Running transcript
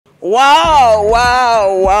Wow,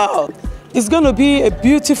 wow, wow. It's going to be a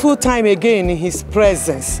beautiful time again in His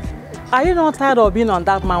presence. Are you not tired of being on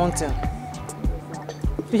that mountain?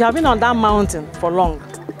 You have been on that mountain for long.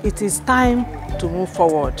 It is time to move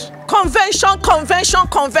forward. Convention, convention,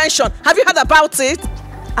 convention. Have you heard about it?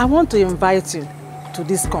 I want to invite you to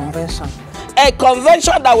this convention. A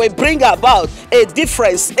convention that will bring about a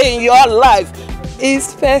difference in your life.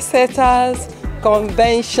 It's Pacesetters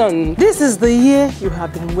Convention. This is the year you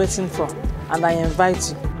have been waiting for, and I invite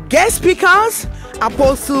you. Guest speakers,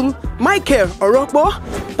 Apostle Michael Orokpo,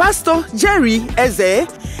 Pastor Jerry Eze,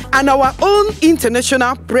 and our own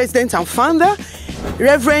international president and founder,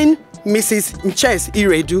 Reverend Mrs. Nches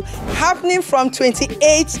Iredu. Happening from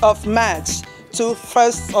 28th of March to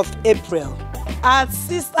 1st of April. At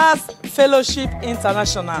Sisters Fellowship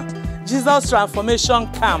International, Jesus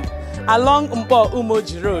Transformation Camp, along Mpo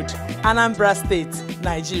Umoji Road, Anambra State,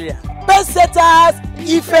 Nigeria. Pacesetters,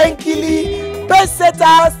 Ifenkili,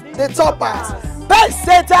 Pacesetters, the toppers.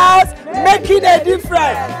 Pacesetters, making a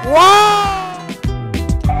difference. Wow!